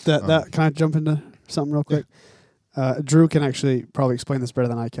again? That can I jump into something real quick? Drew can actually probably explain this better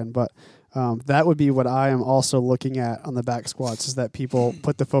than I can, but That would be what I am also looking at on the back squats, is that people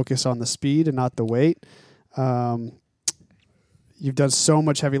put the focus on the speed and not the weight. You've done so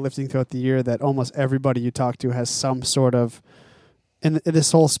much heavy lifting throughout the year that almost everybody you talk to has some sort of, in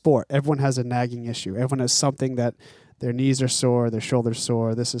this whole sport, everyone has a nagging issue. Everyone has something that their knees are sore, their shoulders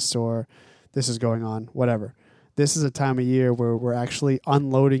sore, this is going on, whatever. This is a time of year where we're actually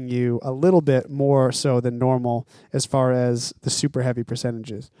unloading you a little bit more so than normal as far as the super heavy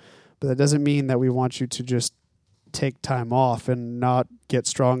percentages. But that doesn't mean that we want you to just take time off and not get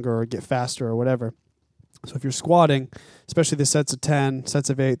stronger or get faster or whatever. So if you're squatting, especially the sets of 10,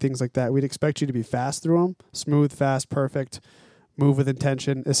 sets of 8, things like that, we'd expect you to be fast through them, smooth, fast, perfect, move with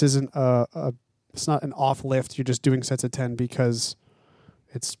intention. This isn't it's not an off lift. You're just doing sets of 10 because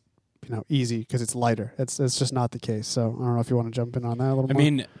it's easy, because it's lighter. It's just not the case. So I don't know if you want to jump in on that a little more. I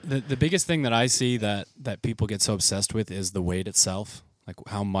mean, the biggest thing that I see that people get so obsessed with is the weight itself, like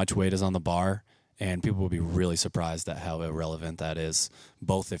how much weight is on the bar. And people will be really surprised at how irrelevant that is,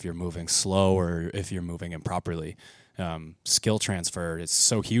 both if you're moving slow or if you're moving improperly. Skill transfer is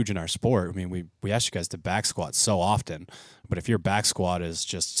so huge in our sport. I mean, we ask you guys to back squat so often, but if your back squat is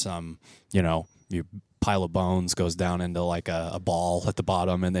just some, your pile of bones goes down into like a ball at the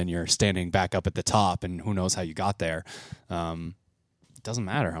bottom, and then you're standing back up at the top, and who knows how you got there. It doesn't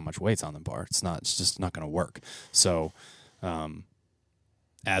matter how much weight's on the bar. It's just not going to work. So,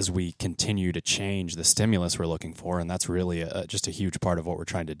 as we continue to change the stimulus we're looking for, and that's really just a huge part of what we're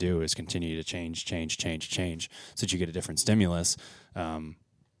trying to do, is continue to change, so that you get a different stimulus.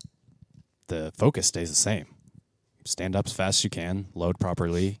 The focus stays the same. Stand up as fast as you can, load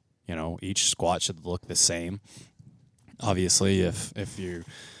properly. Each squat should look the same. Obviously, if you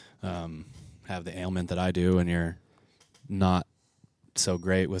have the ailment that I do and you're not so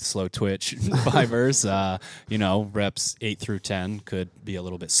great with slow twitch fibers, reps 8 through 10 could be a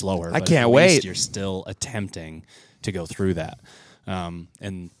little bit slower. I but can't at wait. least you're still attempting to go through that.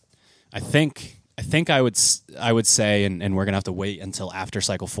 And I think I would say, and we're gonna have to wait until after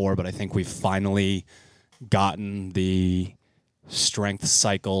cycle 4, but I think we've finally gotten the strength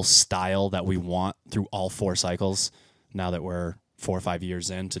cycle style that we want through all 4 cycles. Now that we're 4 or 5 years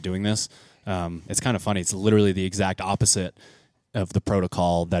into doing this, it's kind of funny. It's literally the exact opposite of the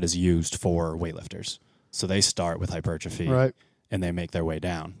protocol that is used for weightlifters. So they start with hypertrophy, right, and they make their way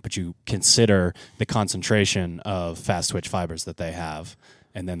down. But you consider the concentration of fast twitch fibers that they have,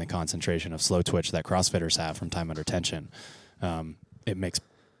 and then the concentration of slow twitch that CrossFitters have from time under tension. It makes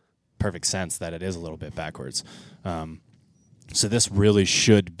perfect sense that it is a little bit backwards. So this really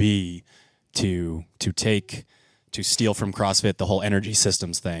should be to steal from CrossFit the whole energy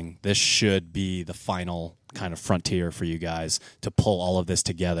systems thing. This should be the final kind of frontier for you guys to pull all of this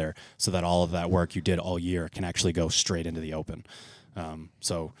together, so that all of that work you did all year can actually go straight into the open.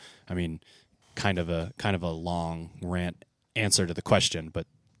 So, I mean, kind of a long rant answer to the question, but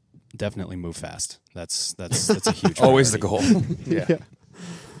definitely move fast. That's a huge Always the priority. goal. Yeah.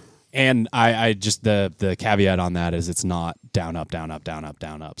 And I just the caveat on that is it's not down up, down up, down up,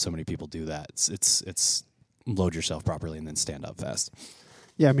 down up. So many people do that. It's load yourself properly and then stand up fast.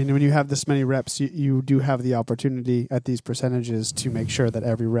 Yeah, I mean, when you have this many reps, you do have the opportunity at these percentages to make sure that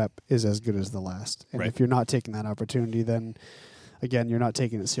every rep is as good as the last. And right. If you're not taking that opportunity, then, again, you're not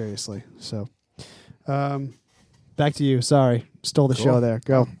taking it seriously. So, back to you. Sorry, stole the show there.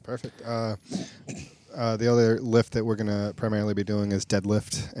 Go. Perfect. The other lift that we're going to primarily be doing is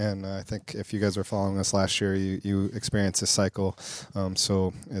deadlift, and I think if you guys were following us last year, you experienced this cycle.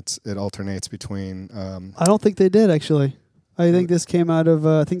 So it alternates between. I don't think they did, actually. I think this came out of.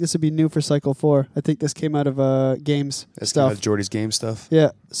 I think this would be new for cycle 4. I think this came out of games stuff. Jordy's game stuff. Yeah.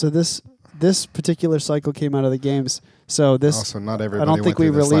 So this particular cycle came out of the games. So this. Also, not everybody. I don't think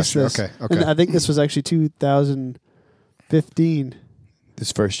we released this. Okay. And I think this was actually 2015.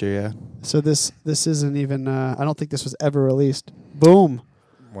 This first year, yeah. So this isn't even. I don't think this was ever released. Boom.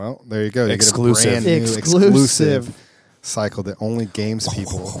 Well, there you go. You Exclusive. get a brand new Exclusive cycle that only games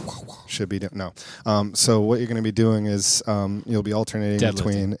people should be doing. No. So what you're going to be doing is you'll be alternating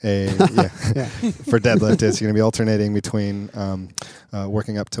between for deadlift is you're going to be alternating between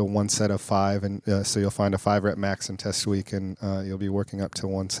working up to one set of 5, and so you'll find a 5-rep max in test week, and you'll be working up to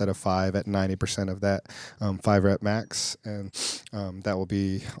one set of 5 at 90% of that 5-rep max, and that will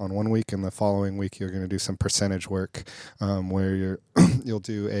be on one week. And the following week you're going to do some percentage work where you'll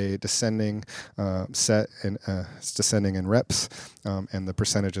do a descending set, and it's descending in reps, and the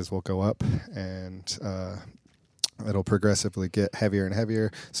percentages will go up, and it'll progressively get heavier and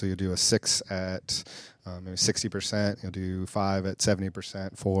heavier. So you do a 6 at maybe 60%. You'll do 5 at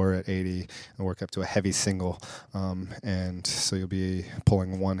 70%, 4 at 80, and work up to a heavy single. And so you'll be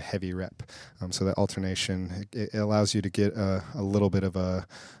pulling one heavy rep. So that alternation, it allows you to get a little bit of a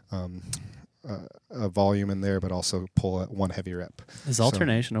volume in there, but also pull at one heavy rep. Is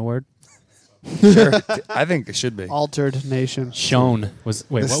alternation a word? Sure. I think it should be. Altered nation. Shown was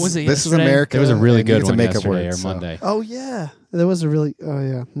what was it? This is yesterday? America. There was a really and good it's a one makeup yesterday word, or so Monday. Oh yeah, there was a really. Oh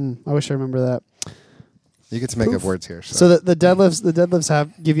yeah. I wish I remember that. You get to make up Poof. words here. So the deadlifts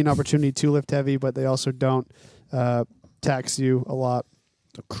have give you an opportunity to lift heavy, but they also don't tax you a lot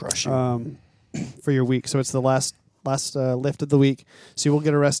To crush you. for your week. So it's the last lift of the week. So you will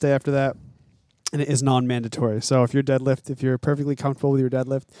get a rest day after that, and it is non-mandatory. So if if you're perfectly comfortable with your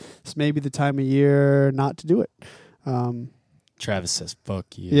deadlift, this may be the time of year not to do it. Travis says,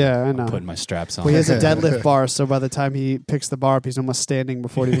 "Fuck you." Yeah, I know. I'm putting my straps on. Well, he has a deadlift bar, so by the time he picks the bar up, he's almost standing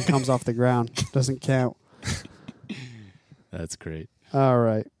before it even comes off the ground. Doesn't count. That's great. All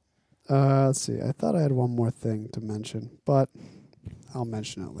right. Let's see. I thought I had one more thing to mention, but I'll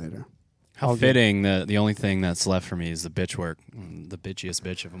mention it later. How fitting. The only thing that's left for me is the bitch work, the bitchiest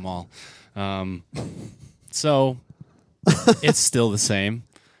bitch of them all. So it's still the same.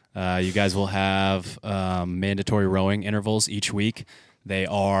 You guys will have mandatory rowing intervals each week. They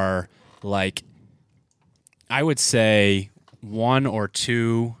are like, I would say one or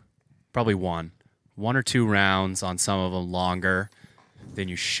two rounds on some of them longer than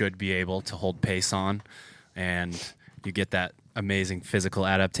you should be able to hold pace on. And you get that amazing physical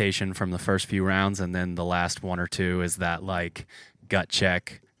adaptation from the first few rounds. And then the last one or two is that like gut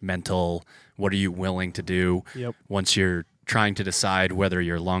check, mental, what are you willing to do? Yep. Once you're trying to decide whether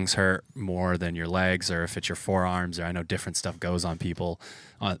your lungs hurt more than your legs or if it's your forearms, or I know different stuff goes on people,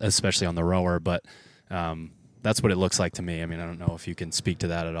 especially on the rower, but that's what it looks like to me. I mean, I don't know if you can speak to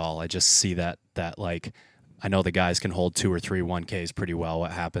that at all. I just see that like, I know the guys can hold 2 or 3 1Ks pretty well.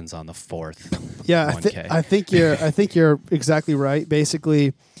 What happens on the fourth? Yeah, 1K? I think you're exactly right.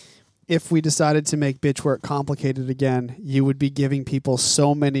 Basically, if we decided to make bitch work complicated again, you would be giving people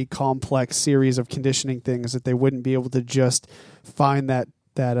so many complex series of conditioning things that they wouldn't be able to just find that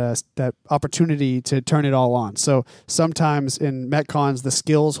opportunity to turn it all on. So sometimes in Metcons, the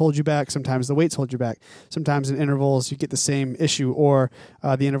skills hold you back. Sometimes the weights hold you back. Sometimes in intervals, you get the same issue, or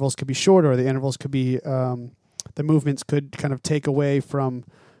the intervals could be shorter, or the intervals could be, the movements could kind of take away from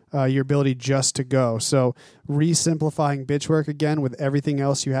your ability just to go. So re-simplifying bitch work again with everything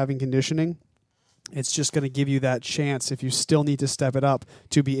else you have in conditioning, it's just going to give you that chance, if you still need to step it up,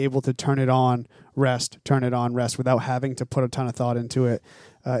 to be able to turn it on, rest without having to put a ton of thought into it.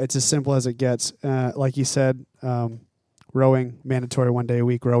 It's as simple as it gets. Like you said, rowing, mandatory 1 day a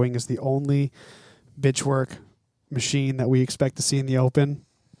week. Rowing is the only bitch work machine that we expect to see in the open.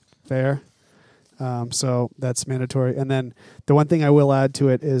 Fair. So that's mandatory. And then the one thing I will add to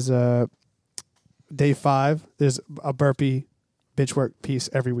it is day 5, there's a burpee bitch work piece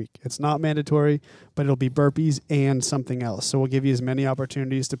every week. It's not mandatory, but it'll be burpees and something else. So we'll give you as many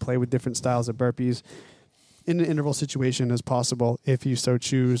opportunities to play with different styles of burpees in an interval situation as possible, if you so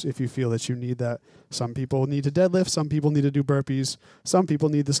choose, if you feel that you need that. Some people need to deadlift, some people need to do burpees, some people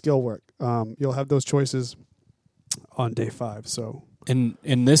need the skill work. You'll have those choices on day 5. So And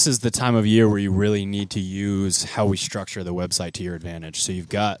this is the time of year where you really need to use how we structure the website to your advantage. So you've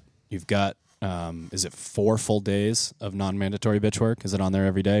got is it 4 full days of non-mandatory bitch work? Is it on there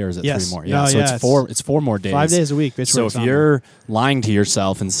every day, or is it 3 more? Yeah, No, so yeah, it's 4 more days. 5 days a week bitch So work's if on you're lying to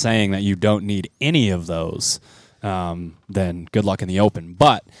yourself and saying that you don't need any of those, then good luck in the open.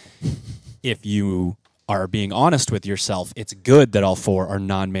 But if you are being honest with yourself, it's good that all 4 are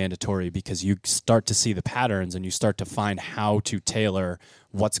non-mandatory, because you start to see the patterns and you start to find how to tailor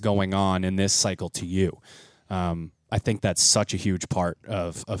what's going on in this cycle to you. I think that's such a huge part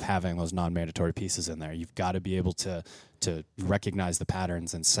of having those non-mandatory pieces in there. You've got to be able to recognize the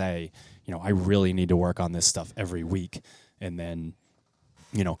patterns and say, I really need to work on this stuff every week. And then,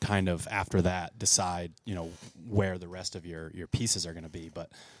 kind of after that, decide, where the rest of your pieces are going to be. But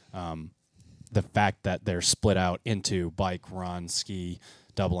the fact that they're split out into bike, run, ski,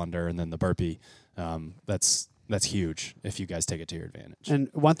 double under, and then the burpee, that's huge if you guys take it to your advantage. And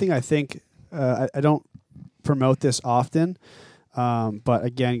one thing I think, I don't promote this often, but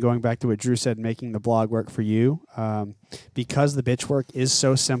again, going back to what Drew said, making the blog work for you, because the bitch work is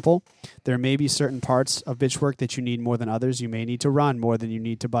so simple, there may be certain parts of bitch work that you need more than others. You may need to run more than you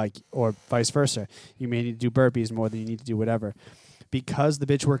need to bike, or vice versa. You may need to do burpees more than you need to do whatever. Because the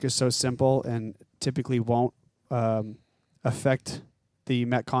bitch work is so simple and typically won't affect the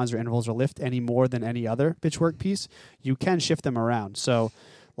Metcons or intervals or lift any more than any other bitch work piece, you can shift them around. So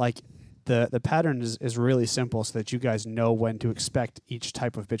like the pattern is really simple so that you guys know when to expect each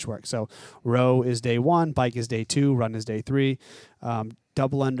type of bitch work. So row is day 1, bike is day 2, run is day 3,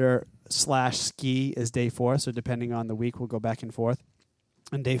 double under / ski is day 4. So depending on the week, we'll go back and forth.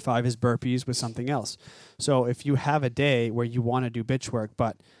 And day 5 is burpees with something else. So if you have a day where you want to do bitch work,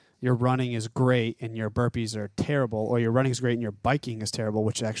 but your running is great and your burpees are terrible, or your running is great and your biking is terrible,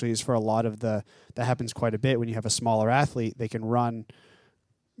 which actually is for a lot of that happens quite a bit when you have a smaller athlete. They can run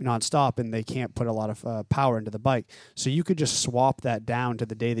nonstop and they can't put a lot of power into the bike. So you could just swap that down to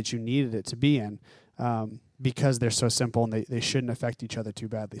the day that you needed it to be in, because they're so simple and they shouldn't affect each other too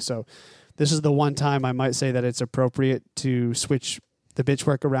badly. So this is the one time I might say that it's appropriate to switch the bitch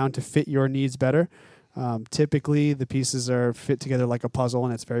work around to fit your needs better. Typically, the pieces are fit together like a puzzle,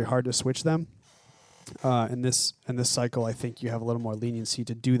 and it's very hard to switch them. In this cycle, I think you have a little more leniency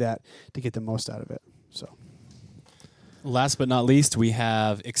to do that to get the most out of it. So, last but not least, we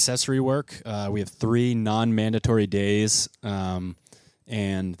have accessory work. We have 3 non-mandatory days,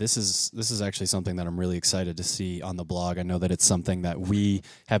 and this is actually something that I'm really excited to see on the blog. I know that it's something that we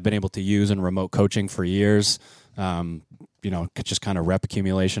have been able to use in remote coaching for years. Just kind of rep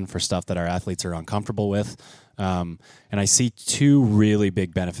accumulation for stuff that our athletes are uncomfortable with. And I see 2 really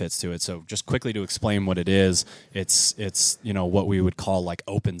big benefits to it. So just quickly to explain what it is, it's what we would call like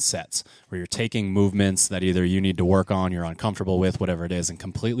open sets, where you're taking movements that either you need to work on, you're uncomfortable with, whatever it is, and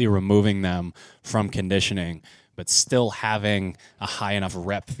completely removing them from conditioning, but still having a high enough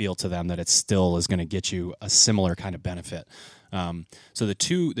rep feel to them that it still is going to get you a similar kind of benefit. So the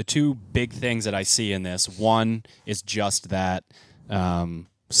two big things that I see in this, one is just that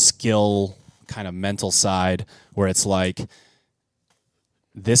skill kind of mental side, where it's like,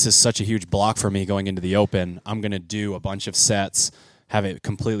 this is such a huge block for me going into the open. I'm going to do a bunch of sets, have it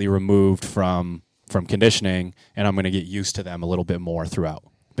completely removed from conditioning, and I'm going to get used to them a little bit more throughout,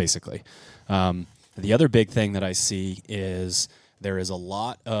 basically. The other big thing that I see is there is a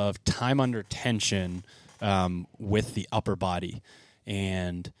lot of time under tension with the upper body.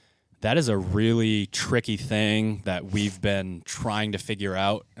 And that is a really tricky thing that we've been trying to figure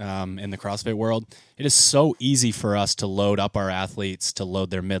out in the CrossFit world. It is so easy for us to load up our athletes, to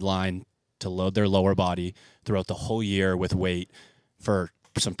load their midline, to load their lower body throughout the whole year with weight for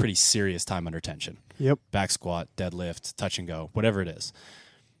some pretty serious time under tension. Yep. Back squat, deadlift, touch and go, whatever it is.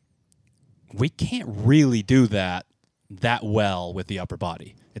 We can't really do that well with the upper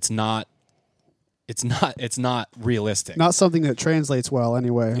body. It's not realistic. Not something that translates well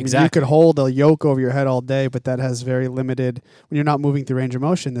anyway. Exactly. I mean, you could hold a yoke over your head all day, but that has very limited, when you're not moving through range of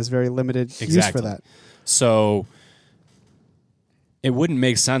motion, there's very limited use for that. So it wouldn't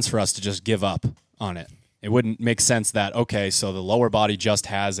make sense for us to just give up on it. It wouldn't make sense that, okay, so the lower body just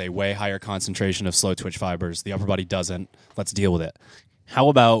has a way higher concentration of slow twitch fibers. The upper body doesn't. Let's deal with it. How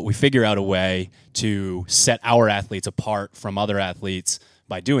about we figure out a way to set our athletes apart from other athletes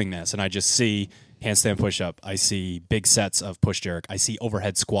by doing this? And I just see handstand push-up. I see big sets of push jerk. I see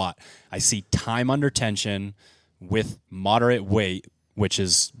overhead squat. I see time under tension with moderate weight, which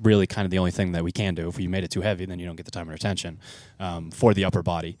is really kind of the only thing that we can do. If you made it too heavy, then you don't get the time under tension for the upper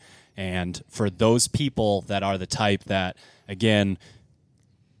body. And for those people that are the type that, again,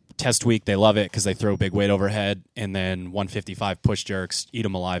 test week, they love it because they throw big weight overhead, and then 155 push jerks, eat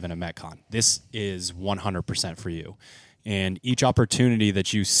them alive in a Metcon. This is 100% for you. And each opportunity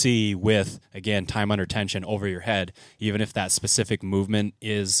that you see with, again, time under tension over your head, even if that specific movement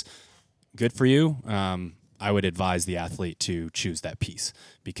is good for you, I would advise the athlete to choose that piece,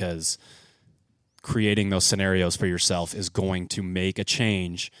 because creating those scenarios for yourself is going to make a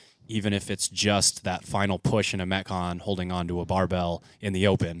change, even if it's just that final push in a Metcon holding onto a barbell in the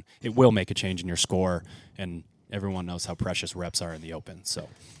open. It will make a change in your score, and everyone knows how precious reps are in the open. So,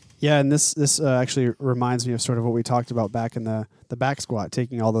 yeah, and this actually reminds me of sort of what we talked about back in the back squat,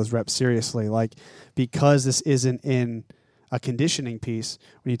 taking all those reps seriously. Like, because this isn't in a conditioning piece,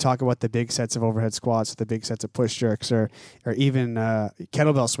 when you talk about the big sets of overhead squats, the big sets of push jerks, or even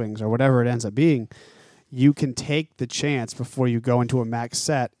kettlebell swings or whatever it ends up being, you can take the chance before you go into a max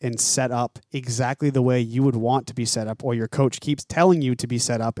set and set up exactly the way you would want to be set up, or your coach keeps telling you to be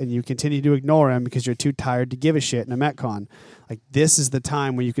set up and you continue to ignore him because you're too tired to give a shit in a Metcon. Like, this is the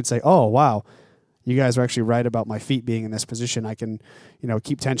time when you could say, oh, wow, you guys are actually right about my feet being in this position. I can,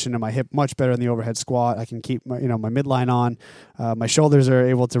 keep tension in my hip much better in the overhead squat. I can keep my midline on. My shoulders are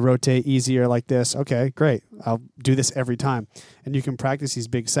able to rotate easier like this. Okay, great. I'll do this every time. And you can practice these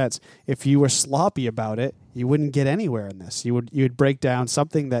big sets. If you were sloppy about it you wouldn't get anywhere in this. You'd break down.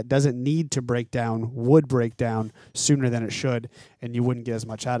 Something that doesn't need to break down would break down sooner than it should, and you wouldn't get as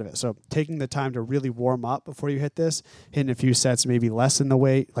much out of it. So taking the time to really warm up before you hit this, hitting a few sets, maybe less in the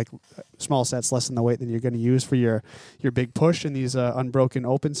weight, like small sets, less in the weight than you're going to use for your big push in these unbroken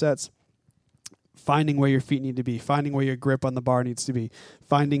open sets. Finding where your feet need to be, finding where your grip on the bar needs to be,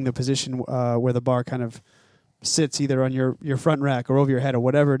 finding the position where the bar kind of sits either on your front rack or over your head or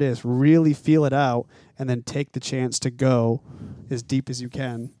whatever it is. Really feel it out and then take the chance to go as deep as you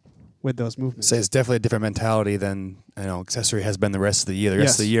can with those movements. Say it's definitely a different mentality than accessory has been the rest of the year. The rest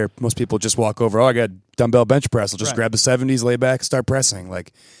Yes. of the year, most people just walk over, I got dumbbell bench press. I'll just Right. grab the 70s, lay back, start pressing.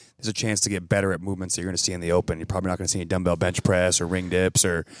 Like, there's a chance to get better at movements that you're going to see in the open. You're probably not going to see any dumbbell bench press or ring dips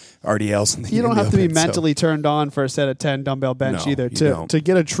or RDLs. You don't have to be open, so- mentally turned on for a set of 10 dumbbell bench No, either. you To don't.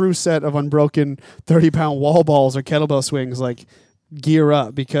 get a true set of unbroken 30-pound wall balls or kettlebell swings, like gear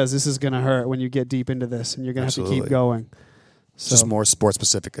up because this is going to hurt when you get deep into this and you're going to have to keep Absolutely. going. It's So, just more sports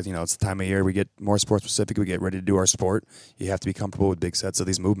specific because it's the time of year we get more sports specific. We get ready to do our sport. You have to be comfortable with big sets of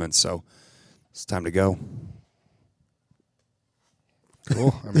these movements. So it's time to go.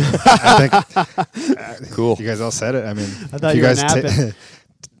 Cool. I mean, I think Cool. you guys all said it. I mean, I thought if you you were guys napping.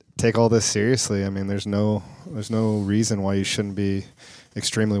 take all this seriously, I mean, there's no reason why you shouldn't be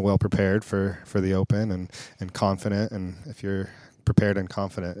extremely well prepared for the open and confident. And if you're prepared and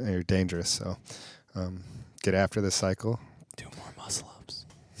confident, you're dangerous. So get after this cycle. Do more muscle ups.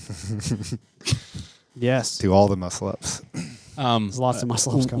 yes. Do all the muscle ups. There's lots of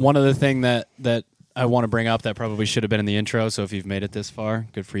muscle ups coming. One other thing that I want to bring up that probably should have been in the intro, so if you've made it this far,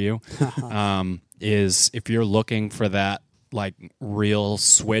 good for you, is if you're looking for that like real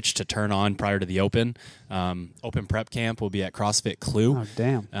switch to turn on prior to the open prep camp will be at CrossFit Clue. Oh,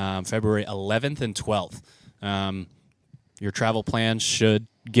 damn. February 11th and 12th. Your travel plans should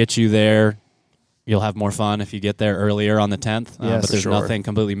get you there. You'll have more fun if you get there earlier on the 10th, Yes, but there's sure. nothing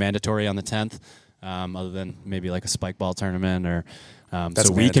completely mandatory on the 10th other than maybe like a spike ball tournament or That's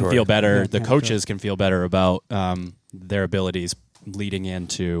so we can mandatory. feel better. Yeah, the mandatory. coaches can feel better about their abilities leading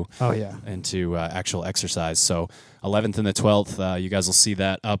into Oh, yeah. actual exercise. So 11th and the 12th, you guys will see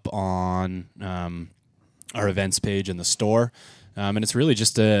that up on our events page in the store. And it's really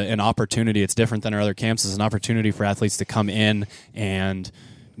just an opportunity. It's different than our other camps. It's an opportunity for athletes to come in and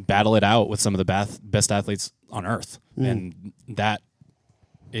battle it out with some of the best athletes on earth. And that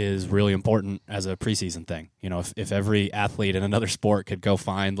is really important as a preseason thing. If every athlete in another sport could go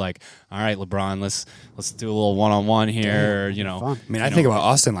find like, all right, LeBron, let's do a little one-on-one here, Fun. I mean, I think about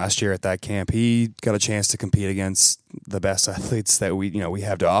Austin last year at that camp. He got a chance to compete against the best athletes that we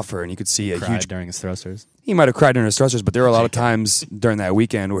have to offer, and you could see a cried huge. during his thrusters. He might have cried during his thrusters, but there were a lot of times during that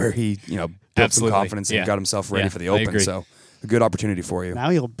weekend where he, built Absolutely. some confidence and Yeah. got himself ready Yeah, for the I open. agree. So, a good opportunity for you. Now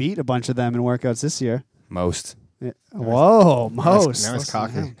you'll beat a bunch of them in workouts this year. Most. Yeah. Whoa, most. Now it's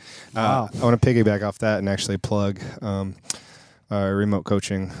cocky. Listen to him. Wow. I want to piggyback off that and actually plug our remote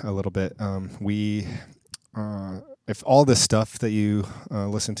coaching a little bit. If all this stuff that you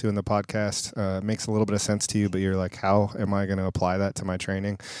listen to in the podcast makes a little bit of sense to you, but you're like, how am I going to apply that to my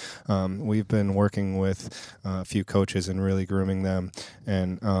training? We've been working with a few coaches and really grooming them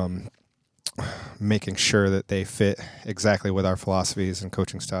and making sure that they fit exactly with our philosophies and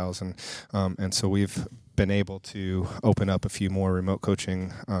coaching styles. And so we've been able to open up a few more remote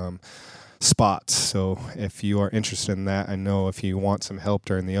coaching spots. So if you are interested in that, I know if you want some help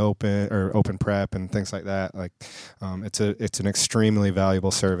during the open prep and things like that, like it's an extremely valuable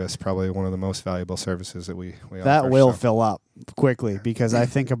service, probably one of the most valuable services that we That offer. will So- fill up quickly because I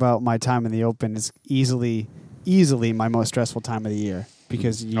think about my time in the open is easily my most stressful time of the year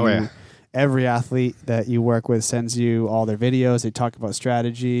because Oh, yeah. every athlete that you work with sends you all their videos. They talk about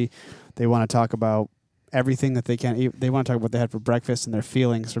strategy. They want to talk about everything that they can. They want to talk about what they had for breakfast and their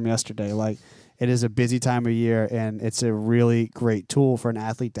feelings from yesterday. Like, it is a busy time of year, and it's a really great tool for an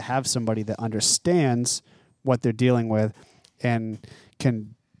athlete to have somebody that understands what they're dealing with and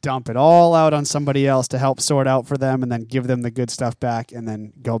can dump it all out on somebody else to help sort out for them and then give them the good stuff back and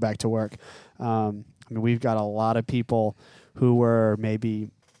then go back to work. I mean, we've got a lot of people who were maybe,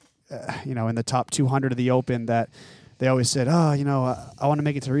 in the top 200 of the open that they always said, I want to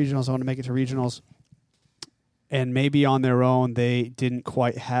make it to regionals. And maybe on their own, they didn't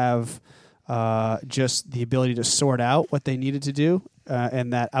quite have just the ability to sort out what they needed to do.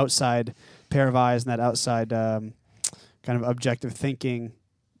 And that outside pair of eyes and that outside kind of objective thinking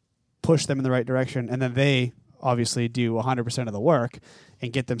push them in the right direction. And then they obviously do 100% of the work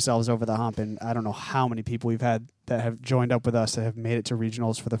and get themselves over the hump. And I don't know how many people we've had that have joined up with us that have made it to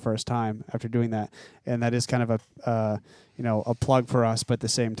regionals for the first time after doing that. And that is kind of a plug for us, but at the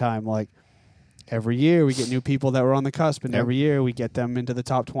same time, like, every year we get new people that were on the cusp, and Yep. every year we get them into the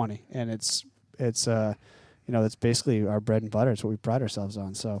top 20. And it's that's basically our bread and butter. It's what we pride ourselves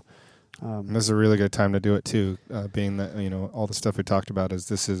on. So And this is a really good time to do it too, being that all the stuff we talked about is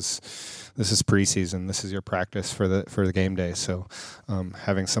this is preseason. This is your practice for the game day. So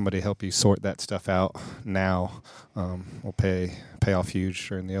having somebody help you sort that stuff out now will pay off huge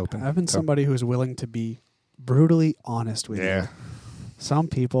during the Open. having So, somebody who's willing to be brutally honest with you. yeah, Some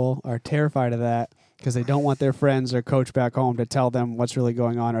people are terrified of that because they don't want their friends or coach back home to tell them what's really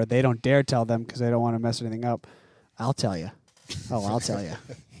going on, or they don't dare tell them because they don't want to mess anything up. I'll tell you. Oh, I'll tell you.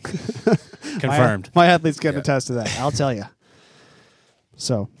 Confirmed. My athletes can attest to that. I'll tell you.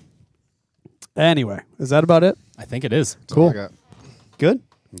 So, anyway, is that about it? I think it is. that's all I Cool. got. Good?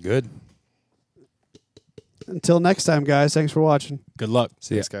 Good. Until next time, guys. Thanks for watching. Good luck.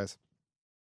 See ya. Thanks, guys.